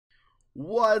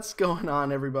What's going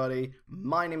on, everybody?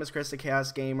 My name is Chris the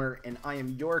Chaos Gamer, and I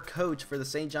am your coach for the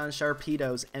St. John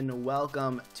Sharpedos, and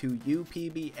welcome to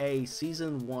UPBA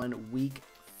Season 1, Week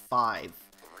 5.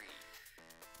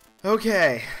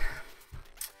 Okay.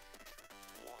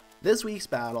 This week's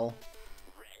battle,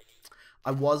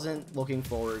 I wasn't looking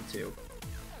forward to,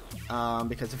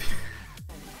 because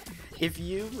if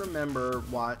you remember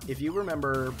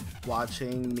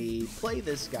watching me play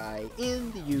this guy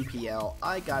in the UPL,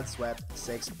 I got swept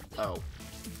 6-0.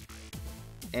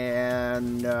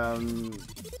 And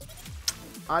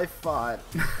I fought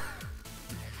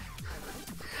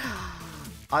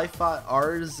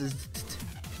Arzztt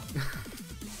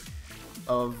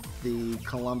of the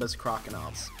Columbus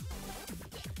Croconaws.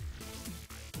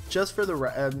 Just for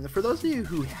those of you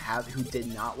who did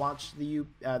not watch the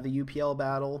UPL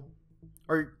battle,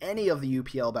 or any of the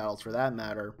UPL battles for that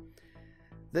matter,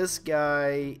 this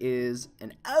guy is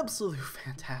an absolute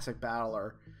fantastic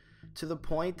battler, to the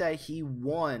point that he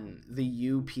won the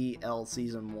UPL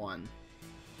Season 1.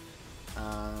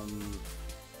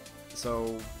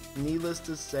 So needless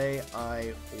to say,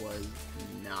 I was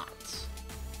not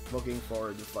looking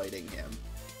forward to fighting him.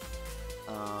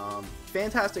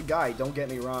 Fantastic guy, don't get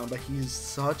me wrong, but he's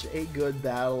such a good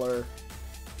battler.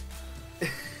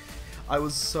 I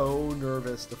was so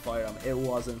nervous to fight him. It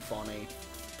wasn't funny.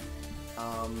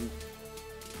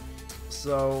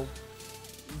 So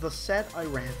the set I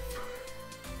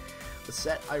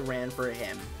ran for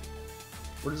him,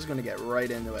 we're just gonna get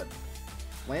right into it.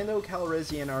 Lando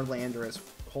Calrissian our Landorus,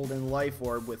 holding Life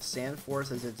Orb with Sand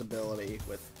Force as its ability,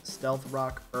 with Stealth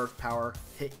Rock, Earth Power,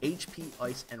 hit HP,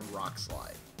 Ice, and Rock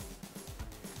Slide.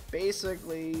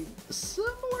 Basically, a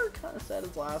similar kind of set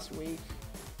as last week,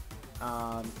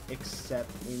 except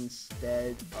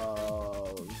instead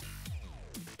of,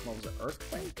 what was it,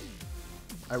 Earthquake?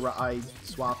 I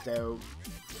swapped out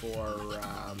for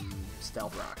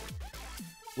Stealth Rock,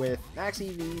 with max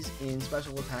EVs in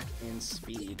Special Attack and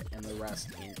Speed, and the rest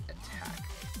in Attack.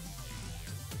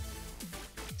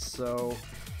 So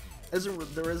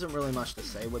there isn't really much to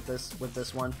say with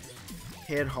this one.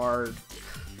 Hit hard,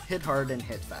 and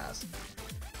hit fast.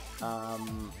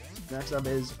 Next up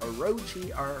is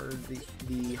Orochi,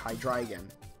 the Hydreigon,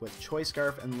 with Choice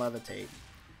Scarf and Levitate,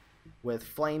 with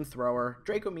Flamethrower,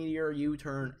 Draco Meteor,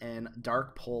 U-Turn, and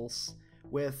Dark Pulse,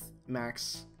 with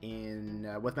max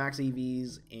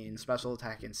EVs in Special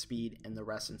Attack and Speed, and the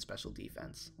rest in Special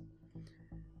Defense.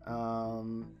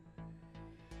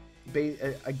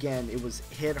 Again, it was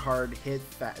hit hard, hit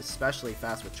fast, especially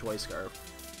fast with Choice Scarf.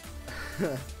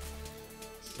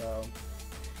 So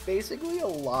basically a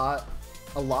lot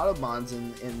of mons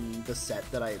in the set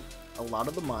that a lot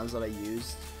of the mons that I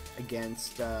used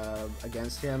against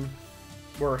him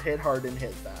were hit hard and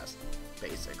hit fast,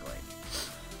 basically.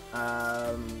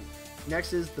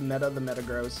 Next is the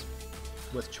Metagross,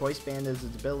 with Choice Band as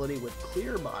its ability, with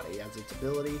Clear Body as its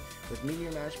ability, with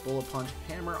Meteor Mash, Bullet Punch,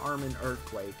 Hammer Arm, and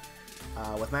Earthquake,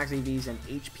 with max EVs and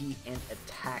HP and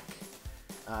Attack,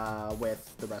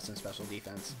 with the rest in Special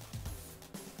Defense.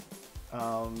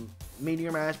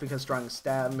 Meteor Mash because strong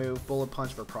stab move, Bullet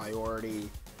Punch for priority,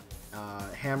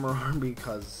 Hammer Arm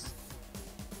because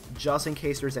just in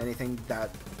case there's anything that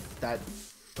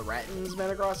threatens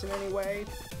Metagross in any way,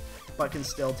 but can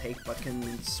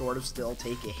sort of still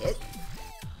take a hit.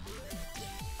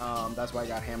 That's why I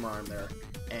got Hammer Arm there.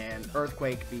 And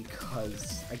Earthquake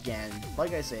because, again,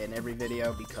 like I say in every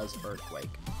video, because Earthquake.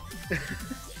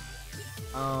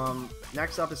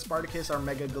 Next up is Spartacus, our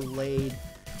Mega Gallade,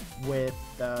 with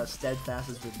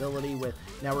Steadfast's ability.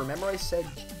 Now remember I said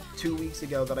 2 weeks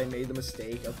ago that I made the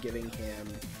mistake of giving him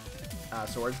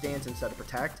Swords Dance instead of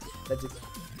Protect?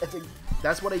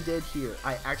 That's what I did here.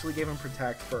 I actually gave him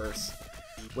Protect first,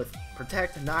 with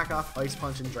Protect, Knockoff, Ice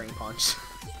Punch, and Drain Punch.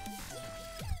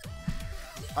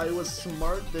 I was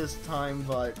smart this time,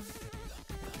 but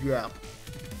yeah.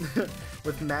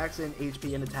 With max in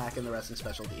HP and Attack, and the rest in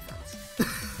Special Defense.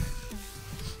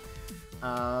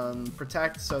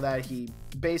 Protect so that he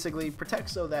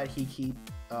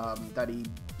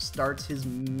starts his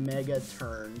Mega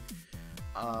turn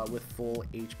with full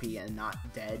HP and not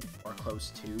dead or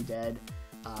close to dead.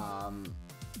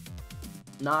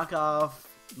 Knockoff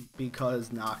because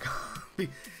Knockoff. It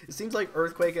seems like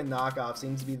Earthquake and Knockoff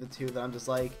seems to be the two that I'm just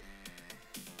like,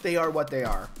 they are what they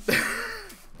are.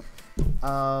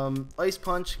 Ice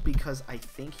Punch because I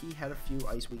think he had a few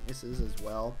ice weaknesses as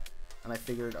well, and I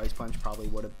figured Ice Punch probably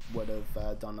would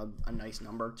have done a nice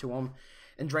number to him,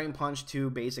 and Drain Punch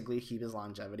to basically keep his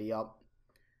longevity up.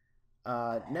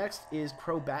 Next is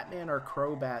Crobatman or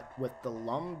Crobat with the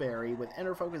Lumberry with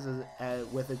Enter Focus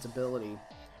with its ability,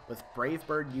 with Brave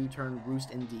Bird, U-Turn,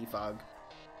 Roost, and Defog.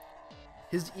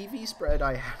 His EV spread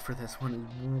I had for this one is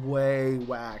way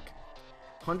whack.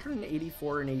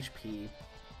 184 in HP,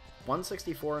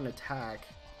 164 in attack,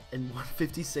 and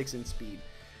 156 in speed.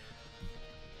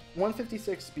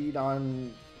 156 speed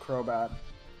on Crobat.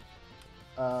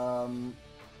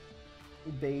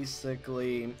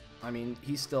 Basically, I mean,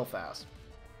 he's still fast.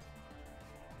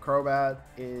 Crobat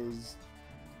is,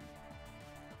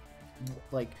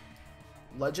 like,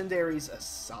 legendaries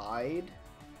aside,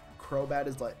 Crobat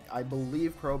is, like, I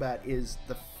believe Crobat is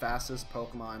the fastest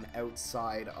Pokemon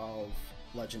outside of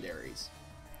legendaries.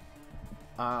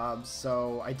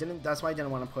 So that's why I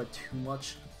didn't want to put too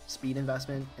much speed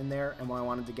investment in there, and why I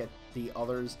wanted to get the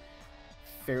others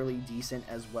fairly decent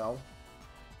as well.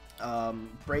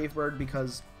 Brave Bird,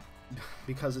 because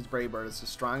it's Brave Bird, it's the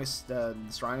strongest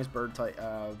bird type,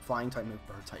 flying type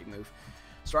move,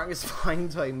 strongest flying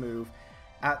type move,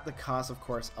 at the cost, of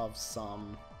course, of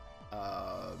some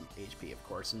HP, of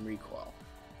course, and recoil.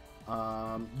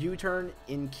 U-Turn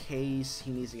in case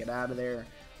he needs to get out of there,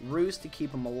 Roost to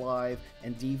keep him alive,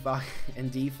 and Defog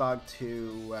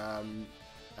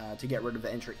to get rid of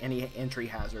any entry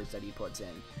hazards that he puts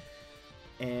in.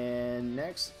 And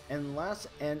next and last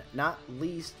and not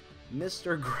least,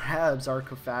 Mr. Grabs, our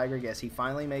Cofagrigus. He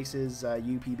finally makes his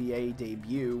UPBA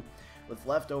debut with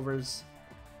leftovers,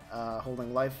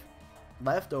 holding life.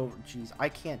 Jeez, I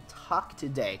can't talk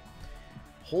today.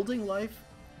 Holding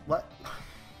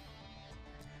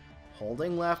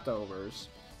leftovers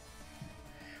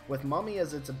with Mummy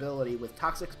as its ability, with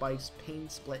Toxic Spikes, Pain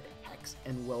Split, Hex,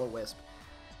 and Will-O-Wisp.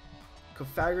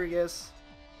 Cofagrigus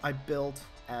I built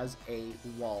as a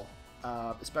wall,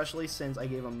 especially since I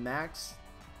gave him max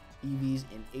EVs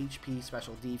in HP,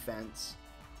 special defense,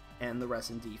 and the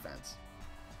rest in defense.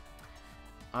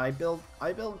 I built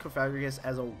Cofagrigus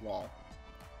as a wall.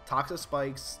 Toxic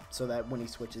Spikes so that when he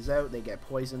switches out they get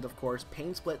poisoned, of course.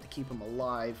 Pain Split to keep him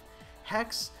alive.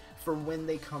 Hex for when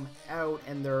they come out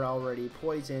and they're already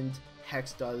poisoned.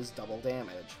 Hex does double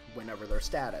damage whenever they're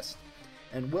status.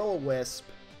 And Will-O-Wisp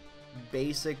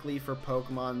basically for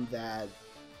Pokemon that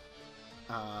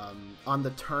on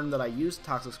the turn that I use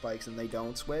Toxic Spikes and they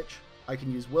don't switch, I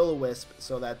can use Will-O-Wisp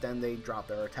so that then they drop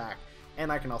their attack,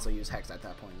 and I can also use Hex at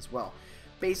that point as well.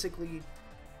 Basically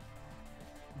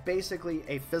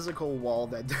a physical wall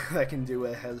that can do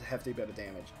a hefty bit of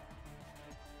damage.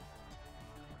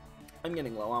 I'm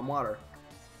getting low on water.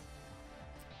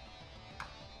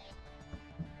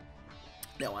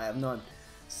 No, I have none.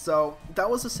 So that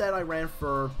was the set I ran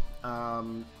for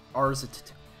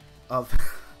Arzztt of.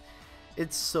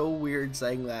 It's so weird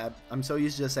saying that. I'm so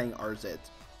used to just saying Arzztt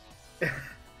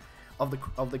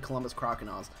of the Columbus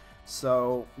Croconaws.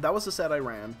 So that was the set I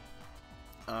ran.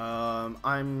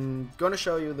 I'm going to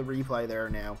show you the replay there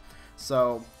now.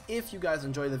 So if you guys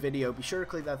enjoyed the video, be sure to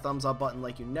click that thumbs up button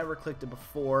like you never clicked it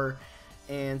before,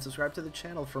 and subscribe to the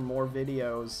channel for more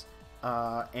videos.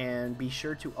 And be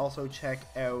sure to also check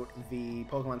out the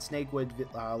Pokemon Snakewood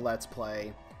Let's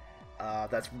Play.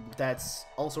 That's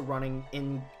also running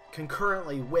in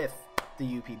concurrently with the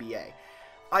UPBA.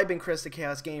 I've been Chris the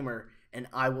Chaos Gamer, and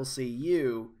I will see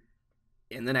you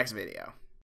in the next video.